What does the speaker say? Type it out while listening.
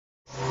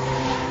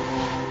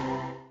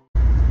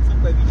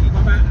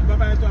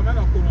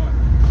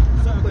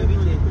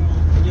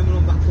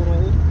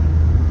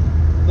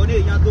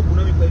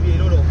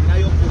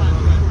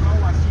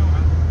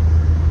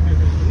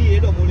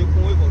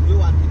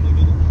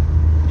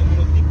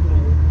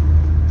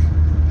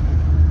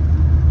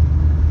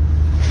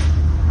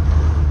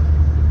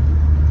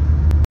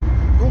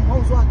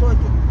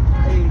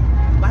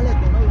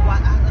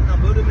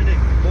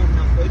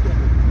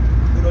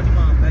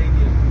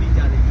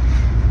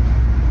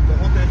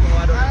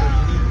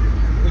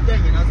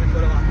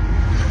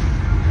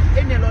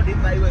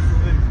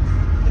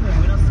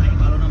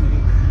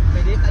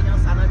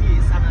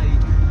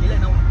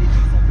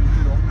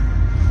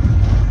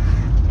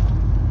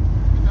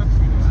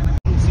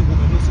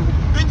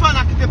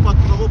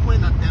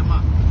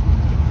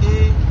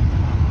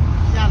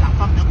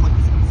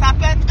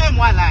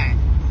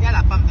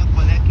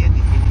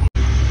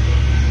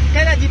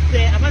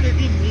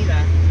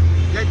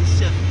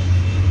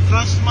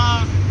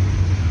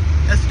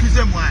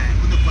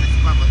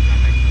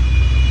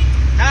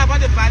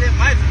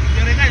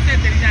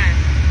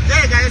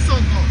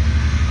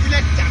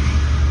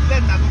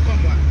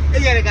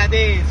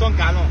sont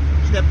galants,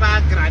 qui n'est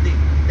pas gradé.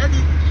 Il a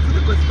dit, vous ne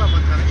connaissez pas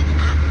mon travail. Il dit,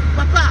 ah,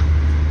 papa.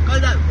 Quand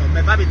il a, bon,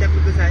 mais pas peut-être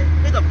plus que ça.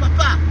 Il dit,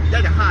 papa. Il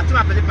a dit, ah, tu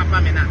m'appelles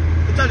papa maintenant.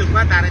 Et tu as le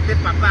droit d'arrêter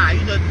papa à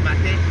 1h du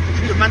matin.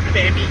 Tu demandes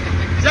permis.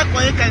 J'ai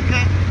connu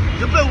quelqu'un,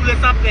 je peux vous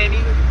laisser sans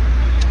permis.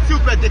 Si vous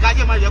pouvez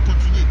dégager, moi je vais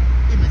continuer.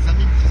 Et mes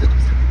amis me disaient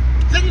comme ça.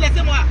 J'ai dit,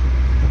 laissez-moi.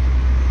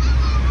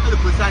 Et le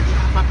policier a dit,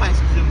 ah, papa,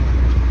 excusez-moi.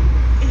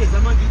 Et les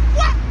amants disent,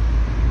 quoi?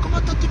 Comment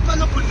toi tu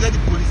parles au policier du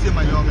policier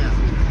major?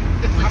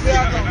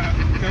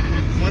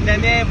 Mon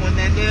aîné,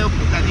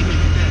 botanique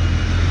militaire.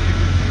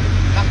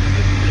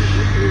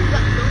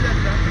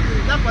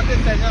 Il a porté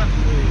 16 ans.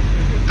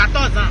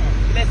 14 ans,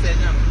 il est 16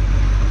 ans.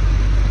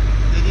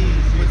 Il dit,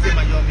 policier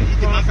major, il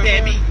demande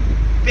permis.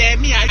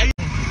 Permis à lui.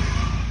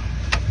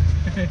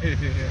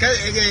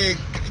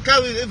 Quand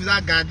vous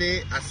avez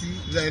gardé assis,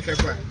 vous avez fait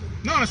quoi?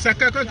 Non, c'est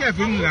quelqu'un qui est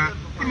venu là.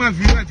 Il m'a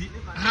vu, il a dit,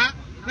 ah,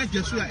 là je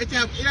suis là. Et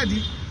il a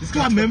dit,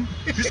 toi-même,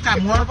 jusqu'à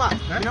moi.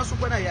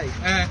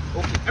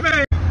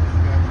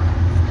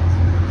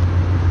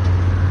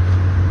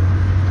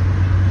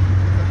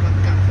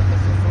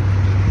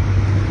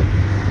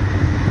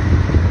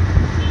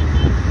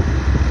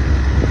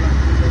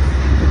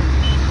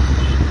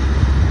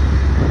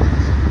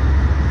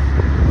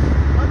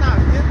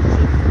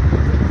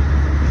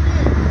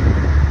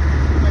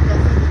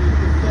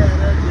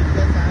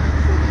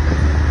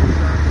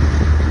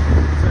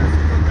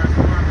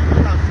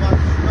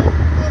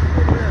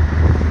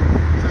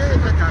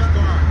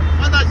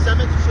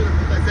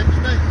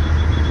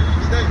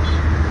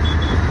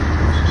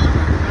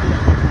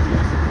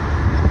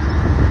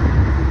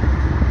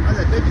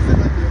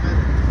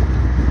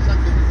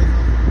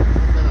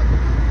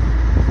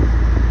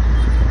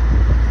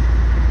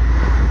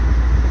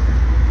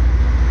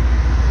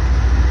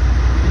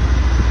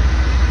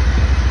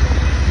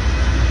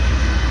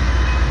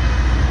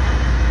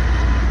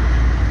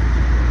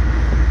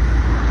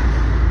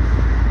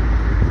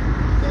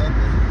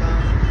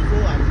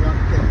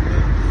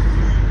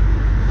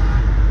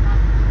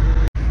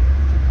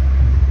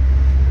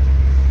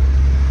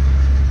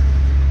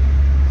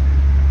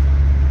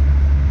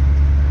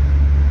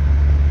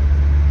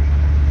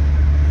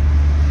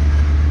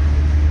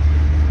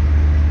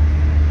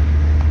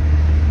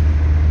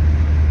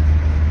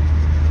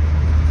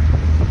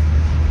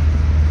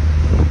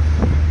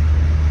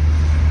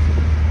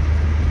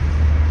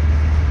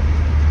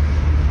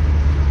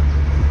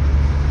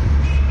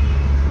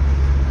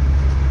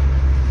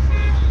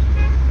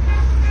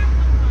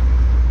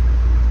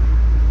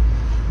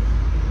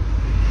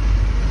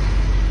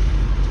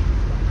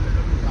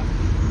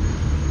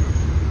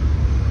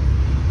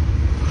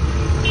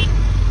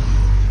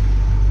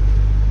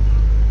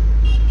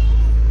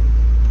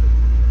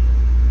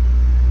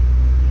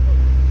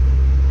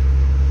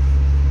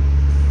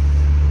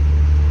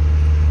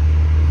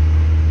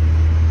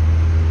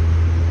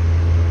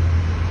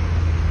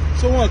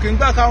 Kì í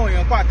gbà káwọn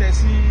èèyàn pàtẹ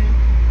sí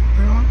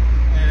àwọn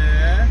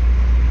èèyàn.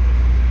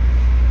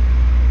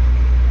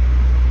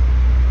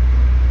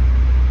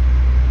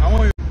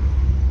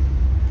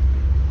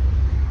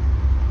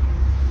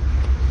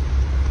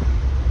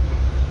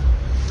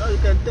 No, you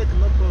can take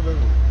no problem.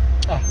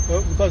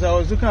 Well, because I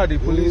was looking at the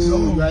police.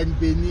 Oh, you are in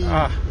Benin. You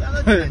are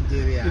not in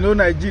Nigeria. You know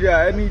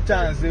Nigeria, any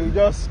chance they will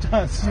just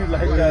chance you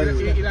like that.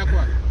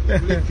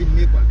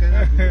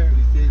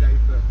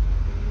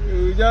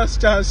 We just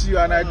chance you,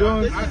 and I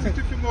don't.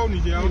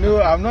 You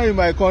know, I'm not in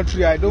my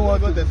country. I don't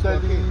want to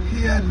tell you.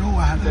 Here, no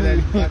one.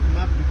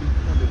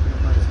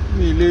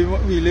 We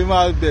live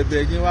out there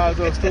begging out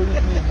of stories.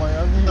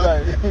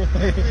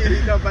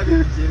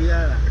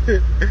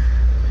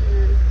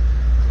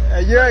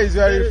 Nigeria is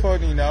very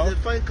funny now. It's a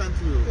fine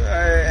country.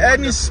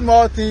 Any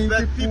small thing,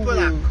 people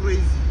are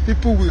crazy.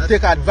 People will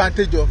take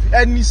advantage of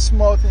any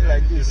small thing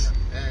like this.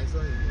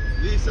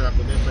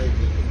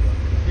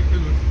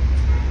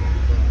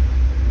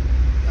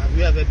 Have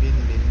you ever been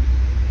in Benin?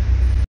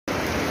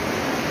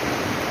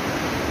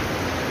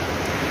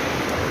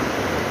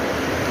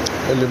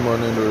 Early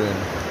morning rain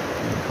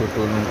in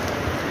Cotonou.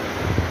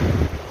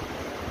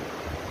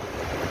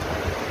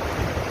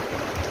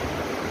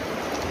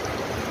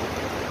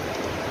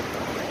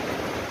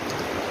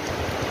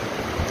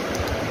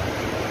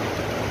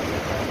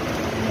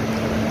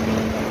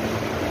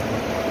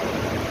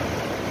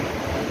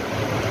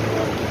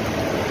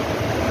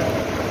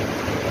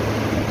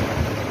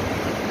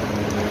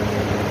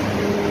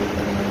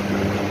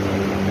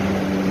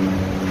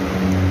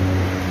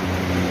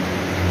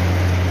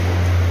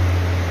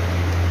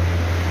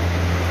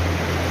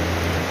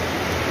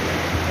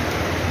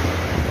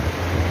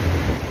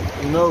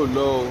 Iná ò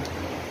lọ o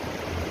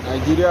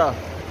Nàìjíríà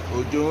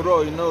òjò ń rọ̀,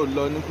 iná ò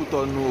lọ ní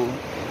Cotonou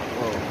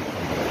o.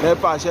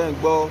 NEPA ṣe ń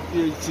gbọ́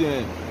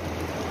PHTN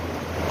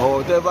or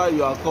whatever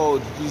you are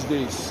called these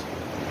days.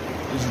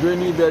 It's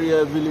raining very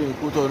heavily in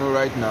Cotonou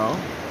right now,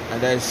 and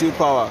there is still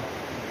power.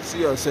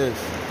 See yourself.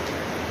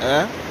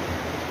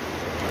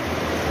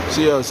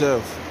 See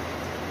yourself.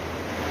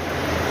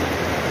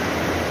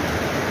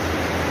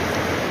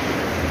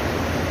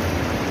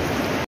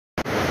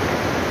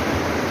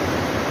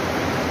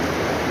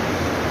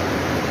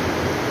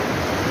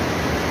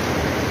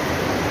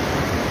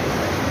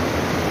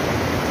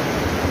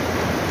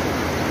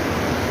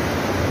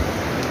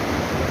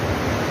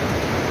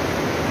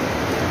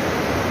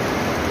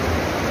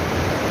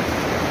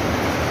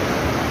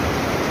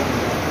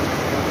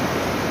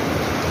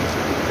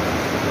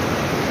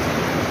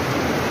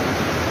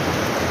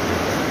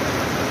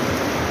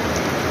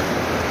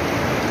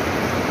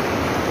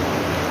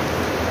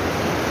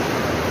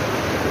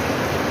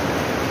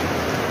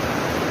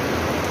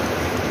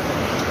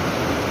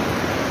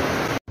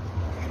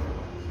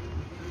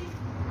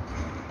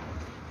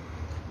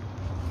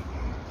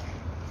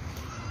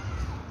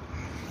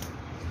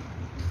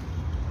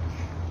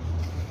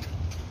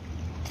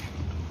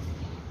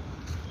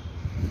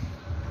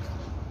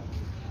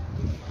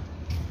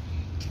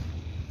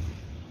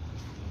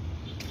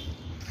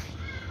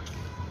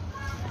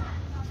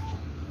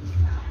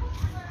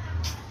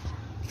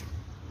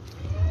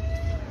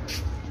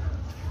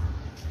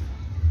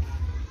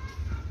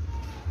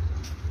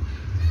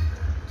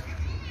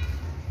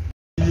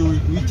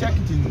 check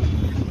it in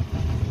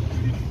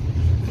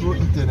through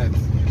internet.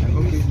 And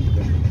okay.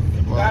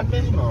 Wow. There are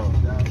many more.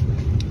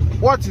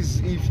 What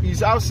is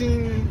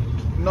housing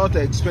not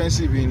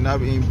expensive in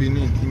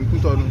Benin, in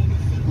Cotonou?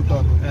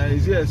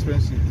 Is it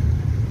expensive?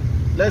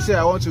 Let's say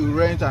I want to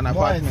rent an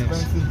apartment. More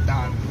expensive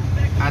than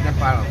other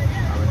part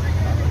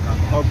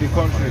of the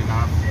country.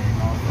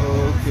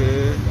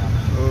 Okay.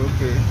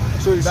 Okay.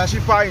 So it's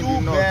cheaper in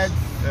the north. Beds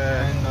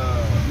and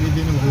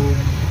living room.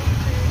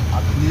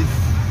 At least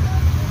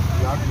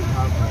you have to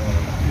have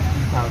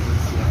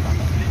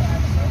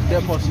 50,000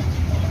 deposit.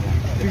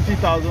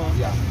 50,000.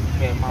 Yeah,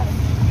 per month.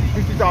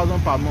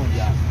 50,000 per month.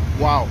 Yeah.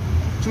 Wow.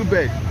 2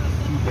 bed.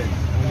 2 bed.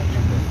 Only 2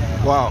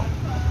 bed. Wow.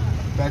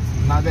 But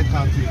in other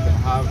countries you can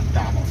have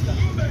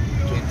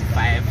 30,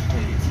 25,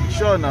 20.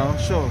 Sure now.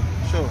 Sure.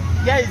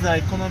 Yeah, it's an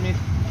economic.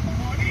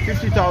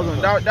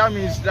 50,000. That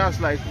means that's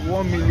like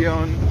 1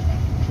 million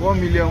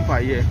per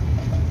year.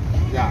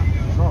 Yeah.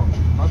 No,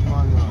 not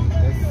 1 million.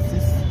 That's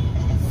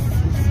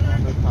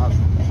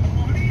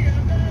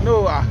 600,000.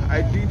 No,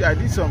 I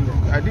did some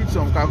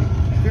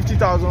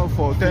 50,000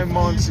 for 10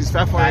 months is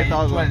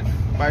 500,000.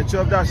 By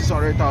 12, that's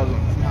 600,000.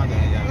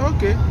 Yeah.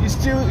 Okay, it's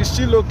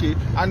still okay,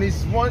 and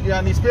it's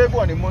payable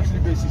on a monthly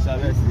basis.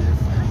 Yes.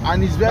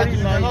 And it's very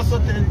nice.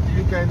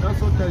 You can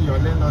also tell your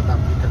landlord that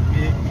you can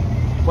pay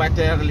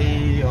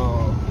quarterly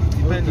or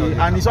okay.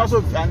 And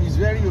it's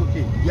very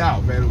okay. Yeah,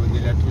 very with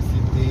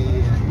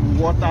electricity,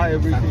 water,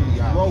 everything.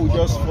 Yeah, What we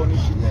just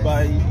furnish it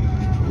by.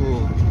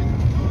 Oh,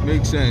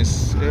 makes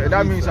sense.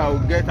 That means I'll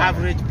get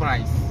average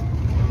price.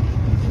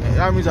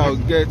 That means I'll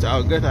get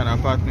an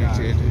apartment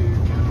here.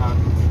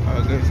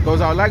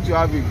 Because I would like to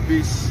have a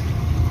base.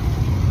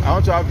 I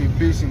want to have a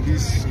base in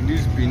this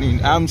Benin.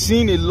 I'm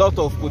seeing a lot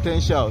of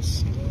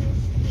potentials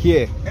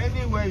here.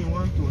 Anywhere you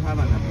want to have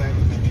an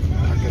apartment,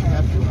 I can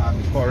help you have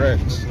it.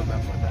 Correct.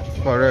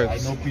 Correct. I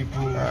know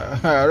people.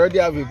 I already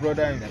have a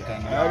brother in.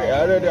 I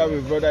already have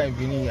a brother in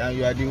Benin, and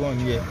you are the one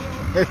here.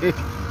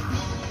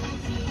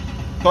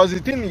 Because the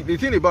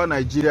thing about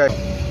Nigeria,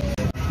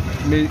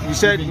 you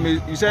said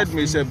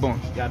Mesebon.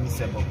 Yeah,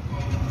 Mesebon.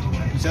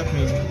 You said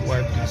me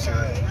wipe this.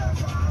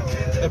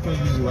 Help me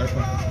use the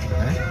wiper.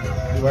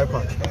 The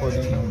wiper for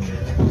the.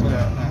 So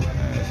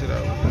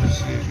that we can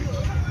save it.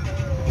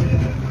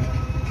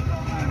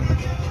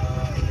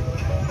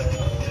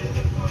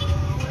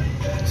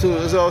 So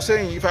as I was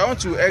saying, if I want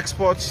to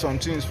export some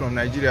things from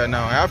Nigeria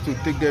now, I have to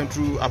take them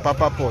through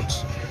Apapa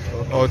Port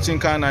or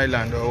Tinkan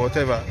Island or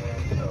whatever.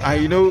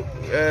 And you know,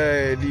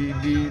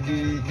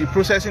 the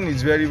processing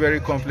is very, very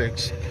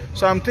complex.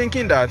 So I'm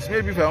thinking that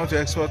maybe if I want to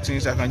export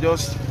things, I can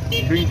just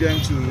bring them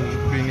to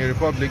Benin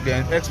Republic,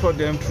 then export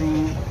them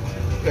through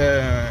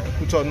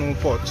Cotonou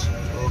Port.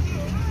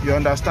 Okay. You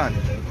understand?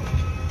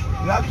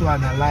 You have to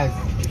analyze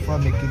before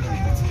making it.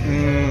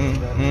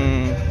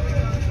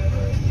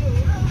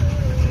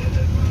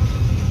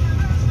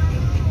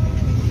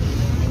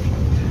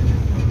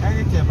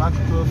 Anything about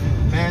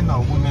men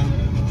or women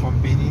from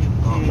Benin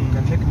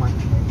can make money.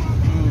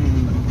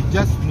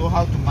 Just know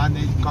how to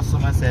manage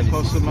customer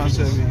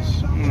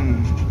service.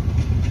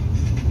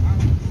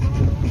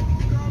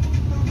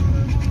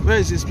 Where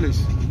is this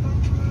place?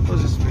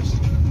 What's this place?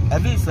 I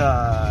think it's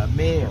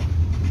mayor,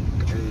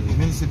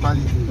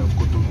 municipality of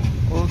Cotonou.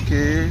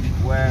 Okay.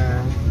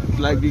 Where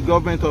like the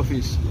government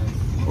office. Yes.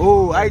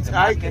 Oh,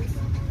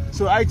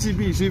 so ITB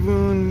is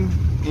even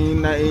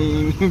in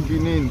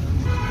Benin.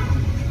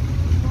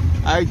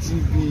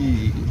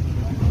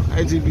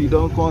 ITB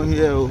don't come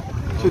here.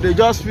 So they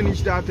just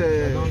finished that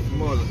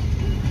mall.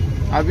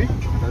 Have you?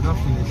 They don't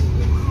finish.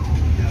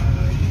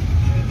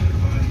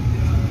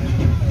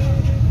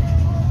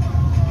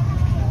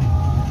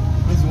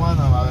 This is one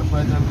of our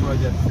present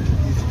projects.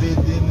 It's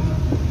building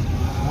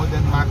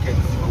modern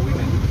markets for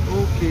women.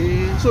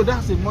 Okay. So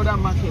that's a modern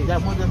market. Yeah,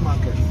 modern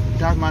market.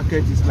 That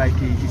market is like a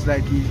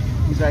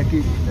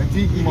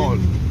big mall.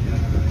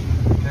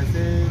 They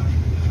say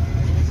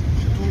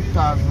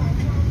 2,000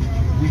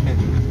 women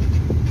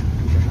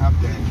can have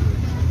their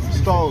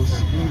stalls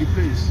in the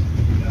place.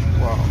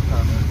 Wow.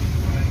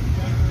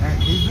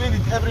 And he's doing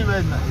it everywhere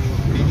in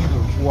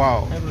Benin.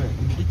 Wow. Everywhere,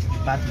 in each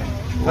department.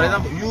 For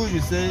example, you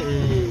say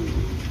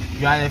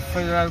you are a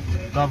federal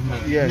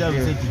government. Yeah, Here we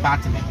say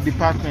department.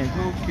 Department.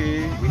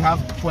 Okay. We have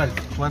 12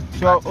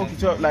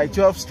 okay, like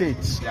 12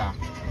 states. Yeah.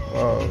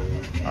 Oh,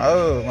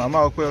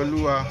 Mama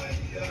Okweoluwa.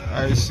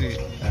 I see.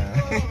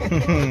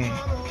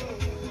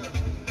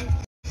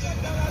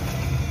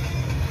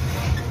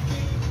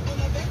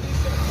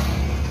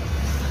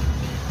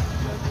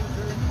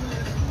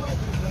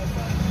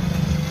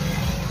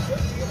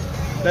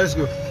 Let's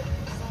go.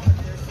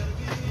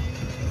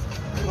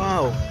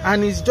 Wow.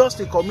 And it's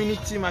just a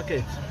community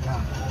market. Yeah,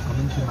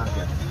 community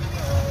market.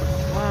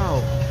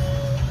 Wow.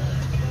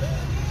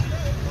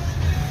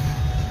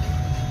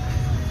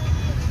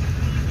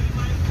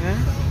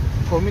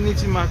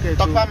 Community market.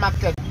 Tokpa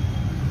market.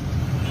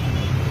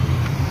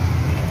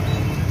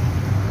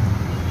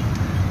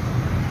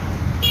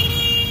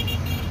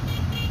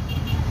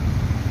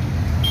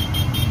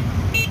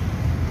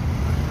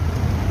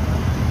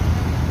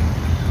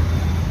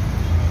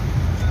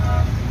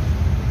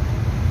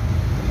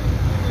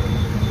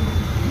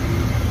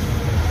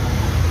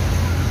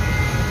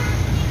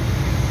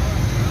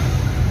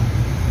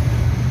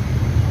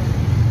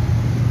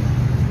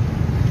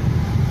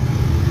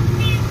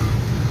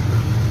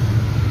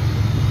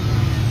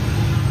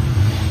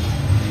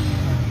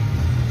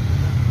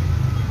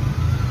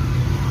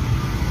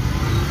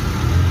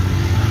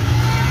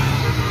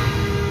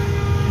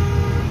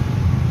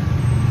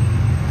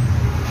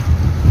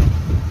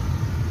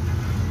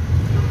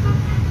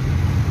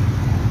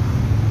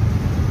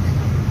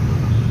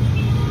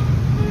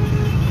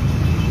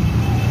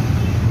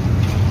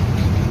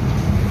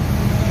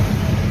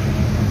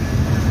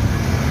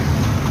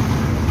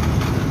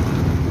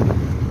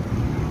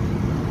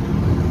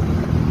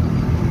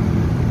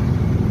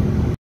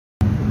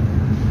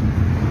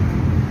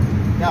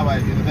 our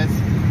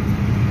university.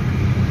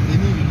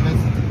 Benin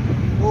University.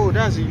 Oh,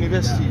 that's the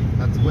university. Yeah,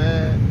 that's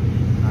where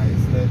I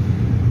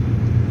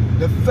studied.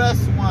 The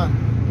first one,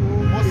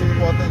 most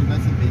important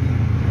university in Benin.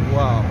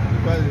 Wow.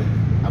 Because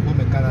Abu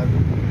Mekarabi.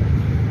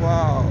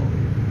 Wow.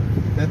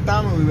 The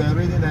time we were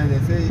reading that, they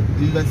say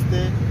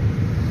University,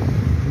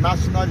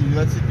 National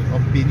University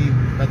of Benin,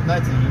 but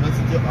not the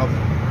University of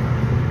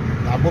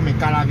Abu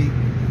Mekarabi.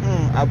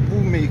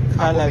 Abu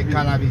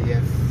Mekarabi,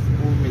 yes.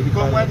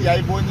 Because when the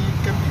Iboni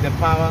came to the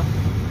power,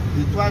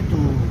 they tried to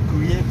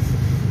create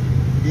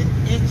in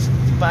each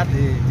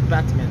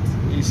department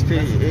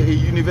a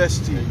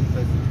university.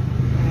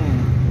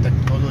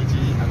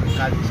 Technology,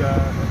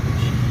 agriculture,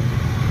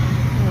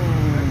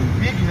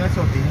 big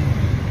university of Benin.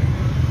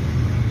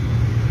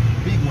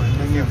 Big one.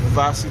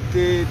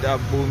 Université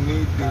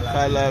d'Abomey de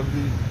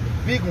Calavi.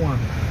 Big one.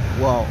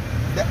 Wow.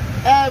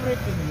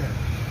 Everything there.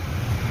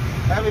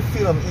 Every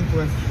field of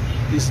interest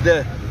is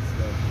there.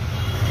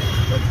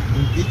 But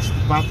in each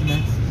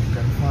department you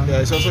can find.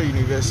 Yeah, it's also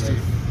university.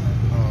 Yes.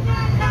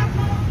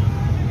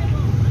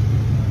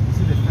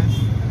 See the fence?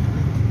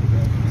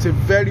 It's a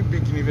very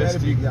big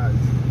university. Very big, yeah, it's a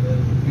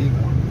very big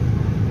one.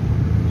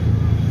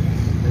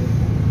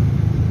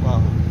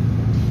 Wow.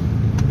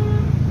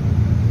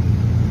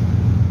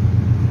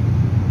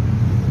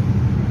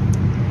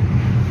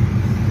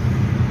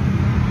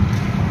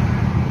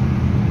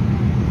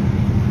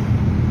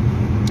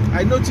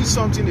 I noticed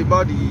something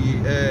about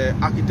the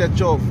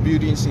architecture of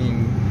buildings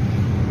in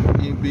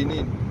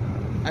Benin.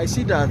 I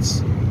see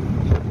that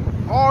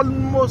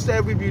almost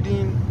every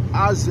building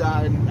has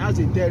a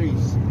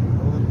terrace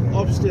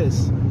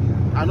upstairs,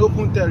 an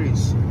open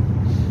terrace.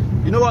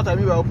 You know what I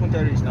mean by open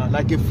terrace now?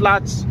 Like a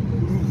flat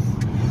roof.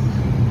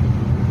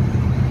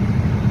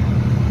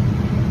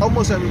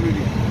 Almost every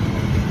building.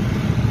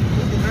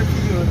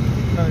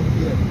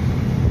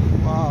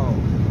 Wow.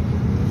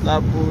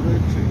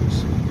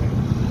 Laboratories.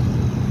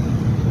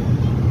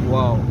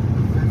 Wow.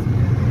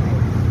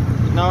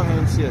 It now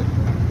ends here.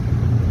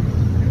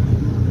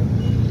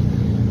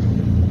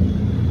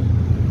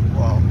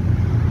 Wow.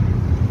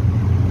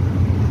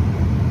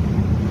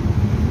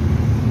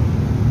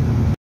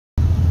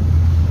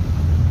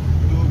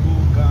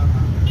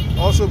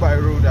 Also by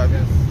road, I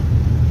guess.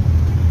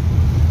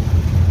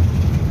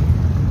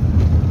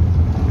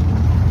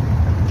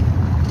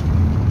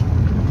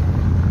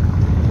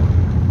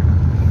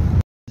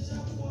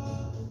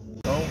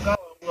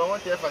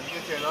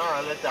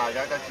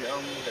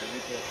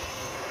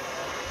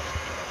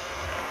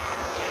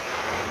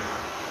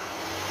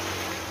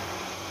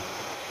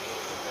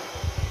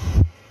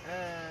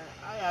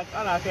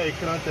 I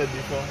can't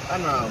before. I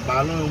know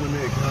balloon when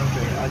they can't.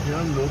 I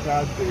don't look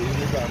at the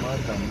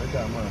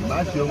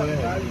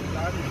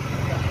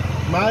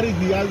Marie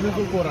Diaz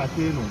pour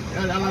rater nous.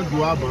 Elle a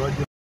droit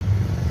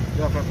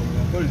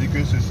quand je dis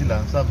que ceci là,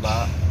 ça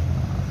va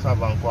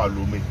encore à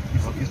Lomé.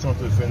 Ils sont en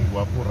train de faire une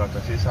voie pour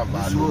rattacher ça va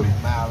à Lomé.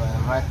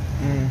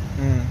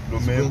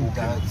 Lomé,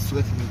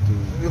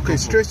 okay,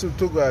 straight to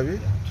Togo, have you?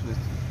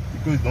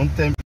 Because don't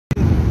tempt.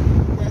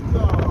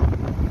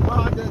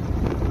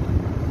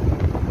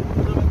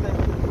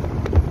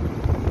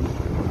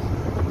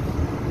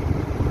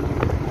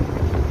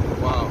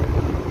 Wow.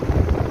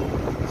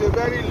 It's a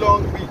very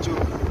long beach.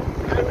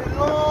 Very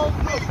long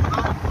beach.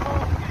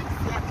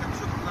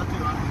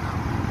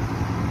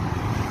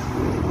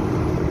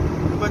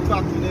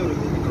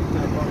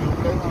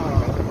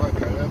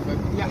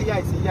 Il y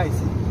a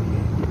ici.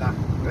 Là,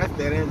 reste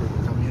derrière le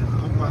camion.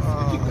 On passe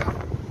petit gars.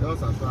 Là, on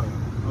s'assoit.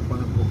 On prend un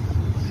peu.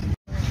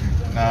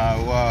 Ah,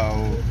 wow.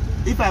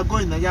 If I go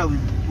in Nigeria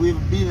with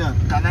beer,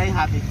 can I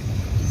have it?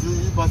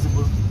 Is it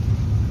possible?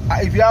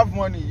 If you have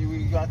money,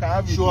 you can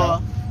have it. Sure.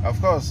 Now. Of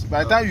course.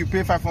 By the time you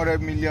pay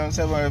 500 million,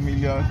 700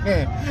 million.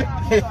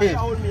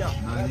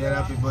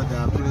 Nigeria people that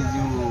are crazy,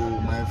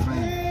 my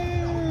friend.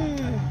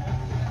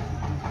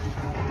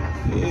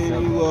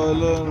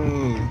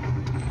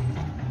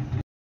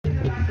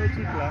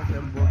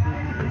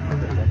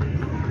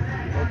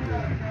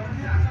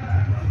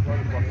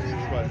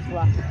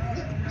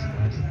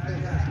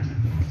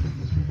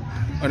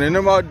 On a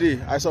normal day,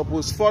 I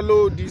suppose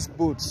follow these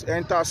boats,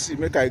 enter sea,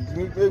 make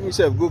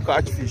myself go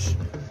catch fish.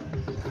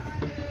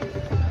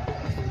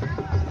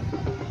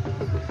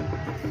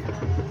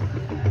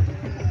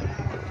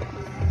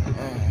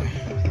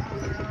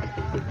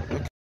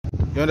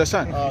 You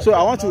understand? So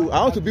I want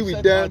to be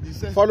with them,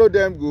 follow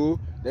them, go,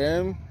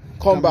 then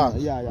come back.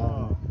 Yeah.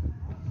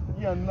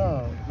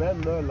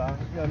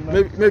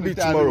 Maybe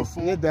tomorrow.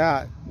 So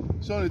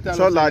le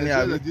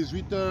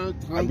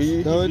 18h30.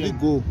 They already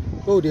go.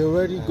 Oh, they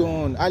already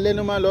gone. Allez,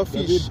 no man, love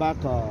fish. Back,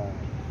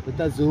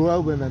 peut-être 0h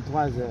ou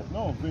 23h.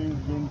 Non,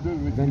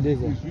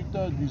 22h.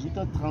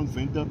 18h30,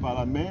 20h par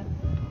la mer.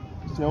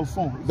 C'est au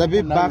fond. They'll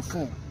be back.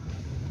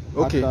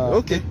 Okay,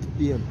 okay. 8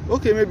 PM.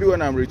 Okay, maybe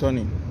when I'm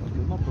returning. Okay,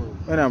 no problem.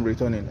 When I'm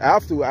returning, I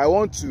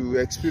want to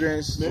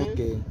experience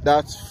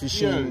that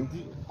fishing.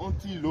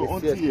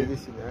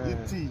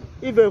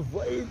 Il veut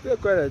voir, il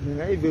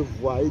veut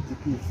voir, il dit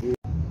qu'il fait.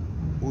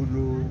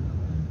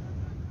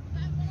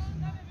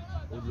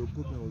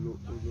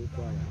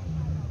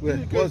 Where?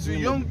 What's too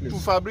young to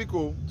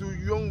fabrico, too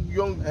young.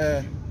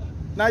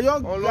 Now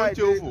young guy,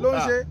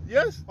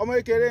 yes.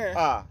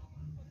 Ah.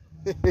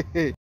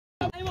 It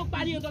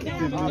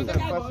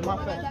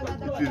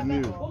is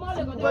new.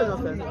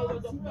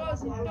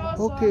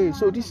 Okay,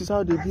 so this is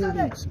how they build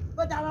it.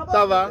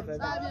 Ça va?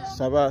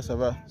 Ça va, ça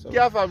va. Qui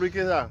a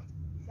fabriqué ça?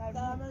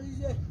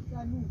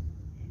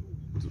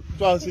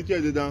 Toi aussi tu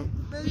es dedans.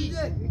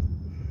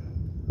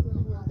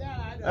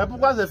 Et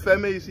pourquoi c'est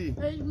fermé ici?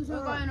 Ici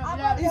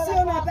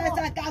on appelle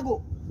ça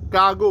cargo.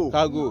 Cargo.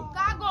 Cargo.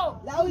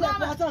 Là où les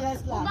poissons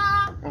restent là.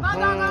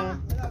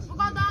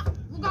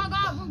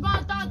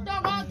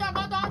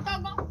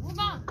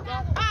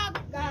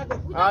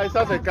 Ah, et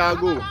ça c'est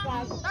cargo.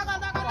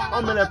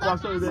 On met les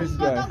poissons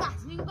dedans.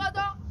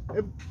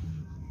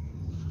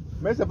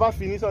 Mais c'est pas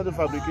fini ça de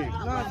fabriquer.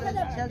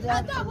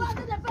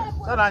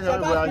 Ça n'a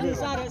jamais voyagé.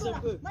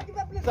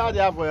 Ça a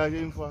déjà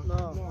voyagé une fois.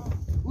 Non.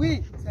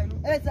 Oui.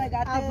 Et ça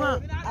gâté. Avant.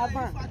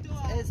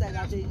 Et ça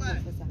gâté.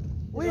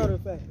 Oui.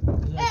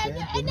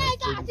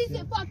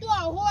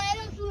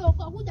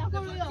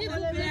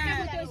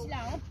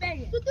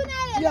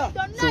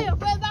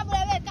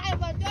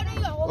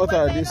 What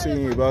are they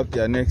saying about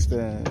their next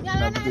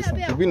navigation?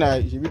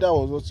 Ṣebí that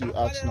was what you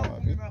asked now,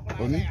 abi?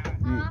 Oni?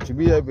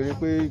 Ṣebí ẹ bèrè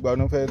pé ìgbà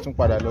náà fẹ́ tún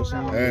padà lọ sí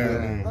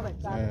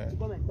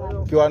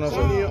kí wá náà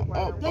sọ?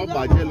 Ó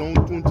bàjẹ́ lọ ń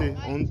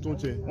tún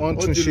ṣe.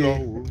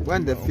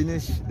 When they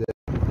finish the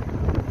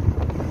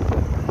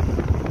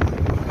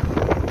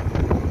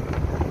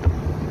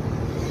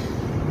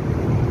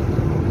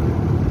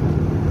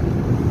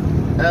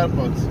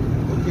airport.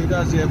 Okay,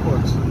 that's the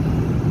airport.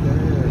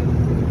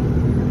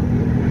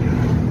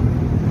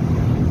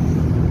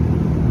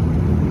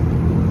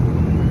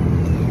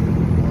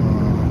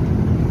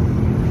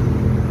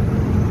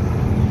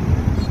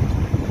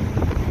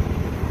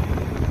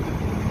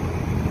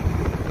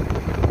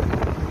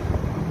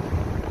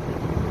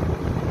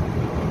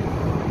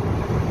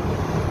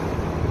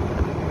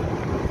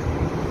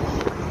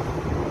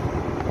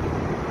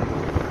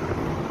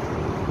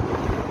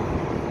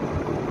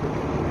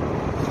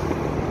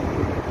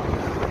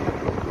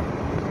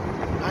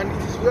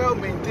 Well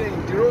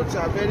maintained, the roads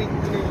are very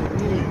clean,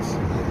 neat.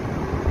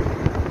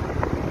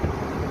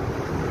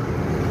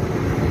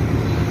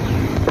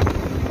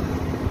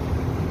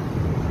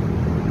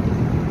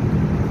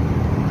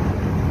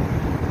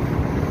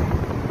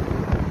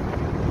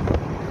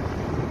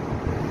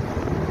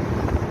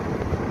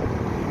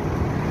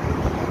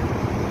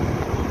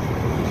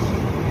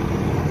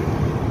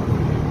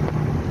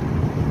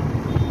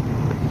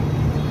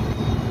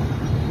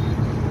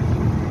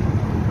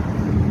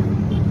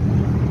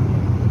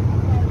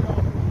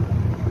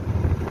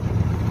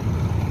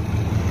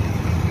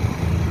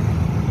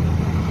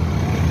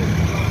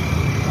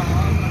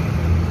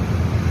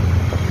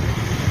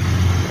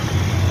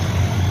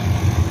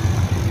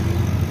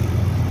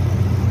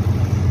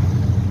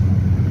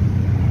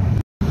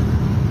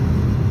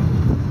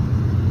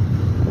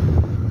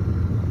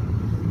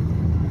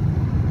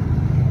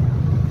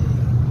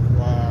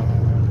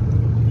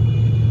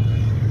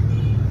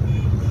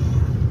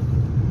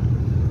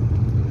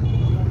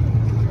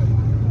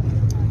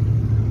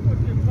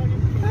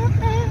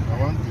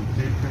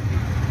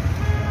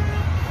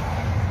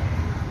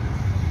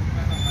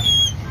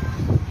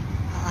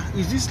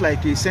 Is this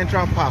like a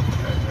central park?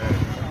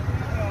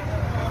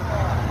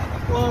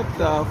 What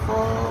the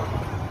fuck?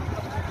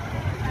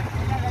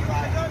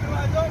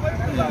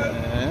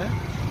 Yeah.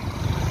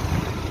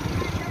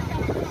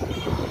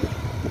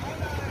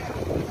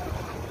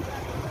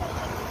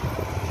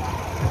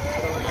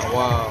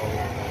 Wow.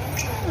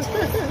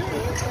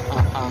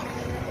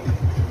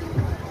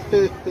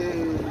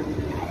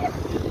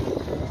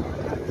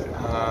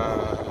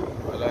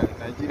 Well,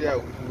 Nigeria,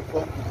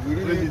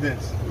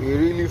 we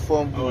really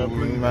fumble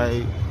in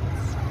my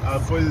our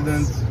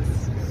president.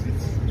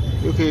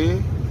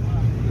 Okay,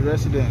 the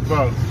resident.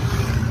 Wow.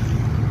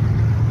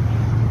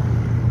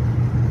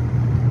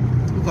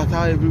 Look at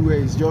how everywhere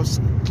is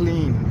just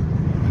clean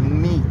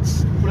and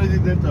neat.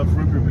 President of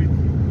Republic.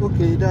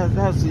 Okay,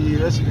 that's the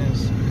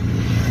residence.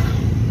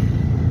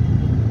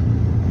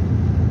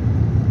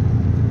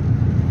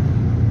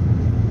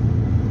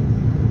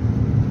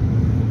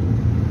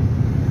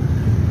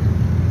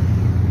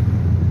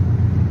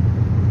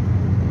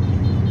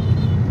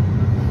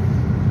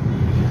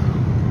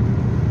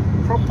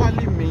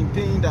 Properly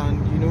maintained and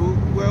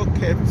well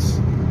kept.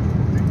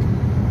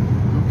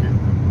 Okay.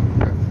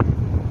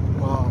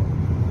 Wow.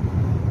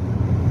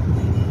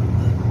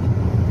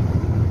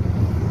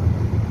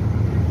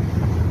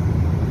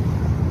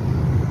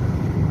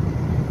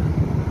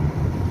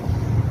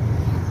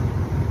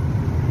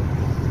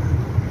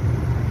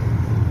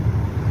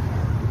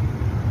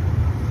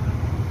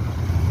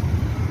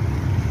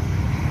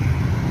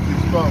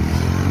 It's pumped.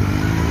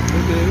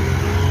 Okay.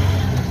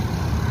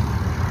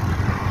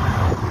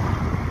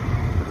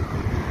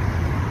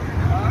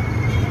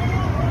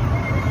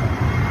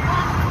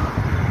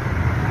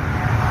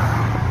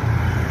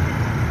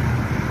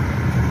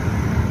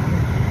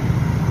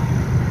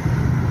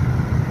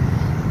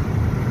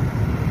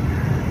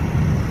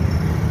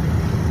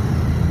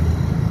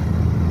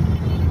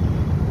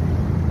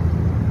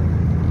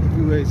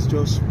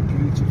 just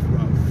beautiful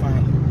and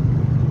fine.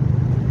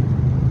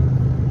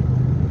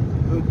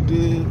 Good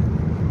day.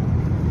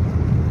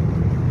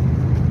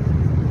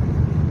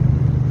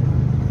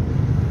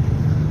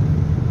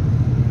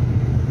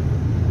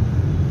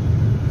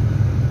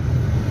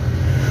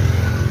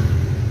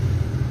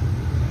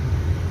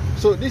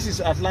 So this is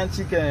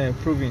Atlantic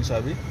province,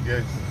 Abi?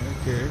 Yes.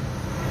 Okay.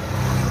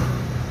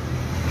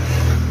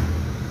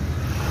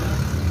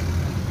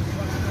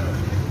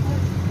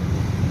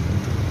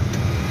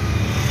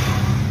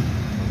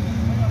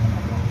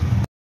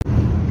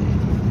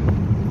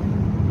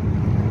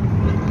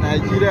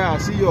 Nigeria,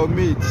 see your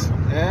mates.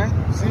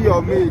 See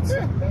your mates.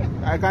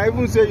 I can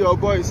even say your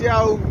boy. See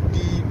how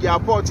the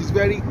airport is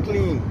very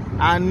clean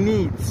and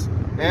neat.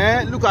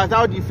 Look at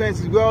how the fence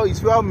is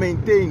well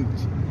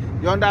maintained.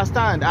 You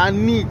understand?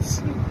 And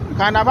neat.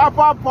 Can a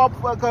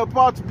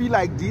port be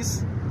like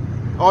this?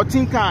 Or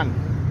tin can?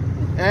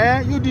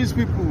 You these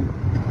people.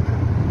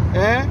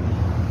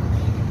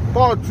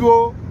 Port.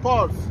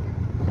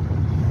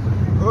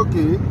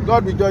 Okay.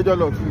 God will judge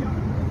all of you.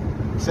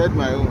 Said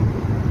my own.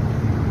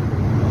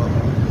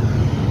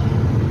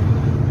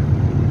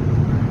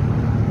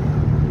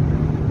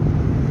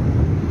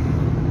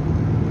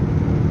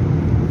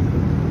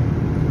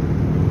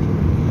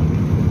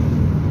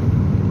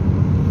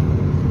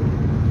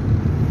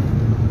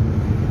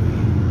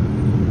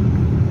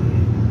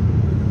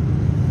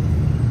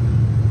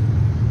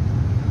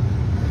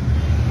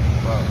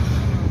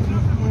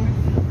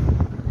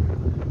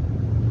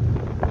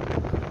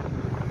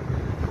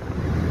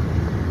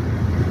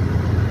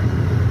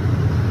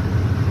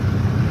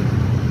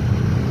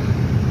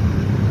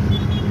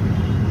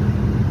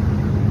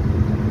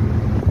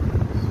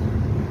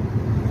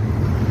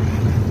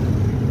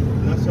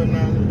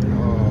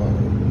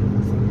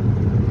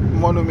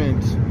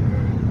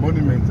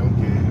 Monument,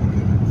 okay.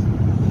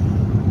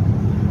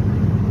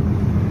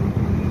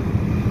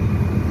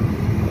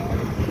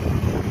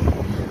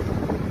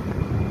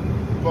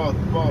 Port.